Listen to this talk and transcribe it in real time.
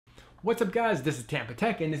What's up guys, this is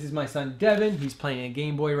Tampatec and this is my son Devin. He's playing a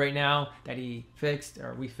Game Boy right now that he fixed,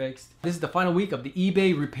 or we fixed. This is the final week of the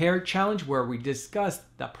eBay repair challenge where we discussed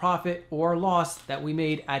the profit or loss that we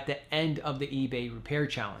made at the end of the eBay repair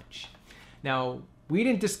challenge. Now, we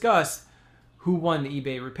didn't discuss who won the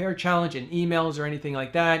eBay repair challenge in emails or anything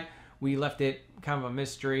like that. We left it kind of a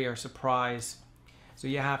mystery or surprise. So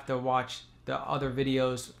you have to watch the other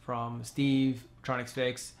videos from Steve, Tronics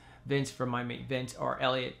Fix, Vince from My Mate Vince, or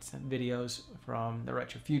Elliot's videos from the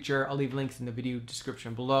Retro Future. I'll leave links in the video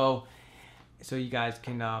description below so you guys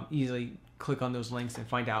can easily click on those links and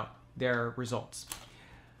find out their results.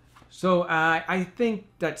 So I think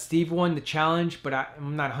that Steve won the challenge, but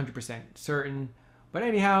I'm not 100% certain. But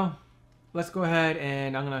anyhow, let's go ahead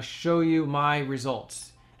and I'm going to show you my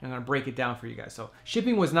results. I'm going to break it down for you guys. So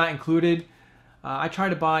shipping was not included. I tried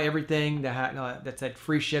to buy everything that said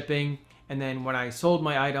free shipping. And then when I sold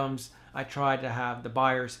my items, I tried to have the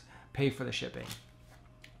buyers pay for the shipping.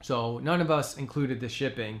 So none of us included the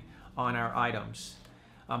shipping on our items.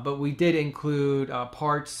 But we did include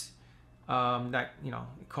parts that,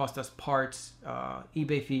 it cost us parts,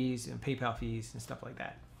 eBay fees and PayPal fees and stuff like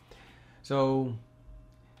that. So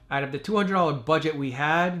out of the $200 budget we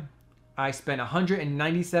had, I spent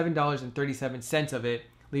 $197.37 of it,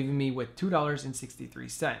 leaving me with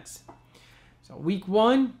 $2.63. So week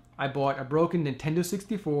one, I bought a broken Nintendo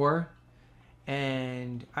 64,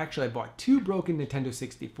 and actually I bought two broken Nintendo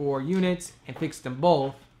 64 units and fixed them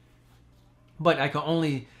both, but I could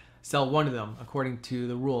only sell one of them according to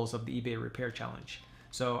the rules of the eBay repair challenge.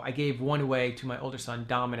 So I gave one away to my older son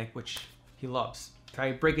Dominic, which he loves. If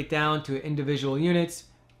I break it down to individual units,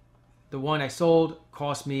 the one I sold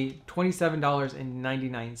cost me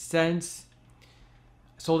 $27.99. I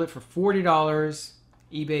sold it for $40,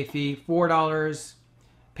 eBay fee $4,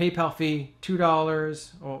 PayPal fee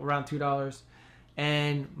 $2, or around $2,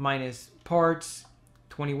 and minus parts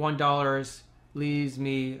 $21 leaves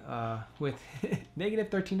me with negative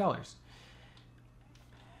 $13.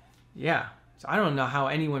 Yeah, so I don't know how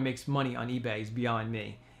anyone makes money on eBay. Is beyond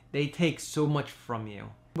me. They take so much from you.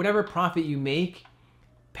 Whatever profit you make,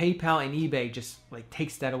 PayPal and eBay just like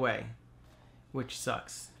takes that away, which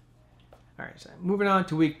sucks. All right, so moving on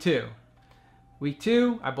to week two. Week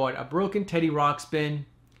two, I bought a broken Teddy Rock Spin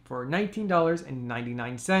for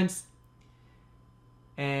 $19.99,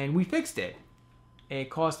 and we fixed it. It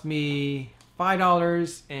cost me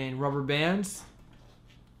 $5 in rubber bands.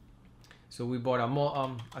 So we bought a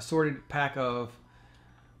assorted pack of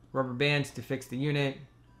rubber bands to fix the unit.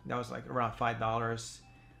 That was like around $5.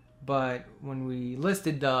 But when we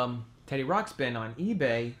listed the Teddy Rock Spin on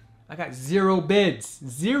eBay, I got 0 bids.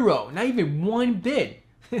 0, not even one bid.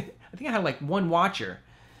 I think I had like one watcher.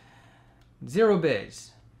 0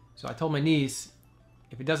 bids. So I told my niece,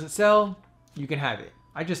 if it doesn't sell, you can have it.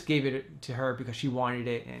 I just gave it to her because she wanted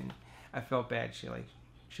it, and I felt bad. She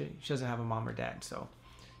doesn't have a mom or dad, so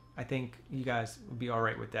I think you guys would be all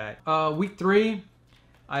right with that. Week three,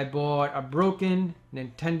 I bought a broken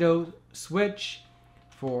Nintendo Switch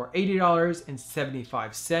for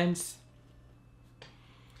 $80.75,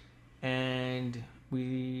 and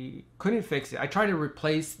we couldn't fix it. I tried to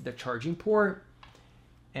replace the charging port,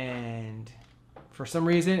 and for some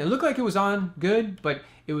reason, it looked like it was on good, but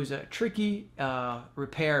it was a tricky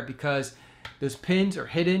repair because those pins are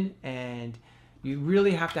hidden and you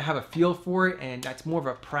really have to have a feel for it, and that's more of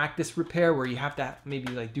a practice repair where you have to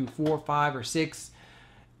maybe like do 4, 5, or 6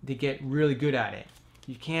 to get really good at it.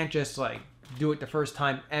 You can't just like do it the first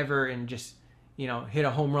time ever and just, hit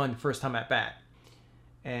a home run the first time at bat.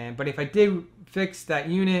 But if I did fix that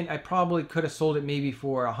unit, I probably could have sold it maybe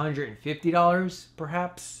for $150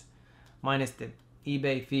 perhaps, minus the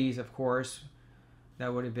eBay fees, of course.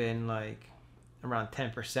 That would have been like around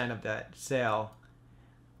 10% of that sale.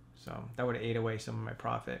 So that would have ate away some of my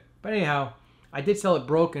profit. But anyhow, I did sell it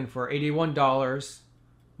broken for $81,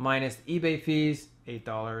 minus eBay fees,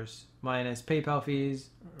 $8, minus PayPal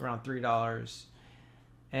fees, around $3.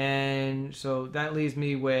 And so that leaves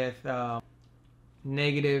me with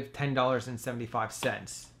negative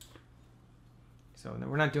 $10.75. So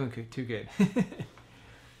we're not doing too good.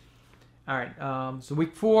 All right, so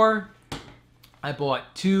week four, I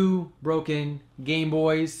bought 2 broken Game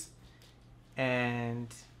Boys, and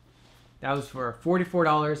that was for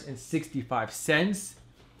 $44.65.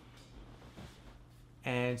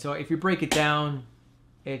 And so if you break it down,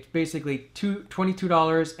 it's basically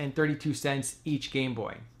 $22.32 each Game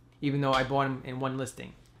Boy, even though I bought them in one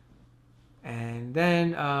listing. And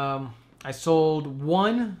then I sold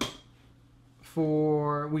one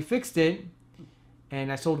we fixed it, and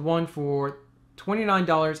I sold one for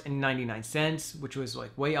 $29.99, which was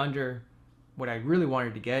like way under what I really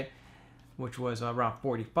wanted to get. which was around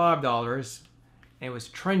 $45. And it was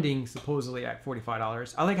trending supposedly at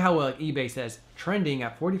 $45. I like how eBay says trending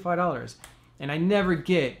at $45. And I never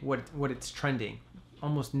get what it's trending.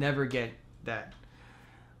 Almost never get that.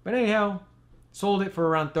 But anyhow, sold it for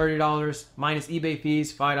around $30 minus eBay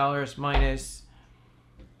fees, $5 minus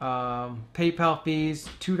PayPal fees,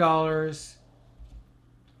 $2.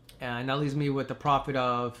 And that leaves me with a profit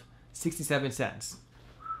of 67 cents.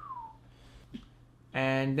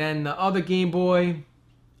 And then the other Game Boy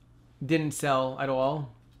didn't sell at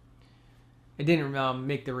all. It didn't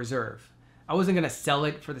make the reserve. I wasn't going to sell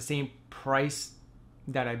it for the same price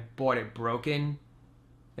that I bought it broken.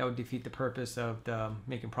 That would defeat the purpose of the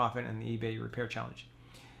making profit and the eBay repair challenge.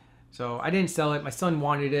 So I didn't sell it. My son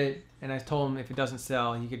wanted it, and I told him if it doesn't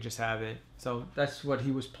sell, he could just have it. So that's what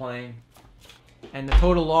he was playing. And the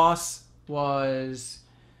total loss was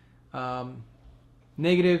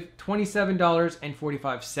negative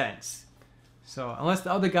 $27.45. So unless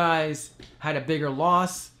the other guys had a bigger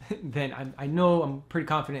loss, then I know I'm pretty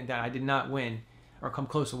confident that I did not win or come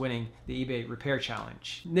close to winning the eBay repair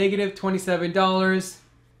challenge. Negative $27.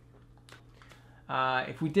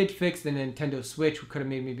 If we did fix the Nintendo Switch, we could have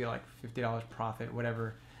made maybe like $50 profit,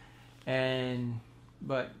 whatever.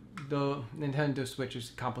 But the Nintendo Switch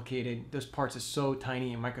is complicated. Those parts are so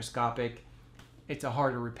tiny and microscopic. It's a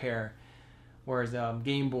hard to repair. Whereas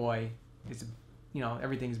Game Boy is,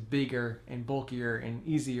 everything's bigger and bulkier and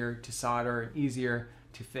easier to solder and easier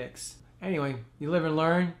to fix. Anyway, you live and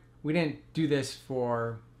learn. We didn't do this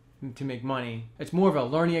to make money. It's more of a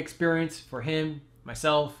learning experience for him,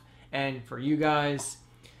 myself, and for you guys.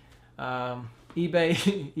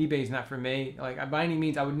 eBay is not for me. Like, by any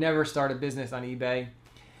means, I would never start a business on eBay.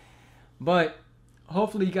 But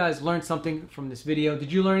hopefully you guys learned something from this video.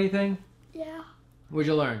 Did you learn anything? Yeah. What'd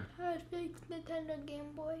you learn? How to fix Nintendo Game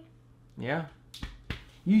Boy. Yeah?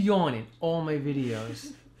 You yawn in all my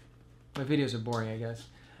videos. My videos are boring, I guess.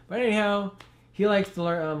 But anyhow, he likes to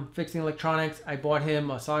learn fixing electronics. I bought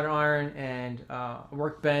him a solder iron and a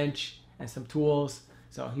workbench and some tools.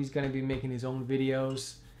 So he's going to be making his own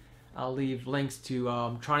videos. I'll leave links to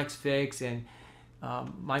Tronics Fix and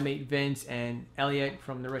my mate Vince and Elliot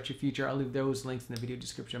from the Retro Future. I'll leave those links in the video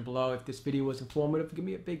description below. If this video was informative, give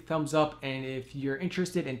me a big thumbs up. And if you're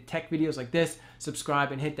interested in tech videos like this,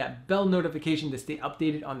 subscribe and hit that bell notification to stay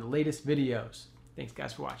updated on the latest videos. Thanks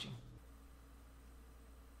guys for watching.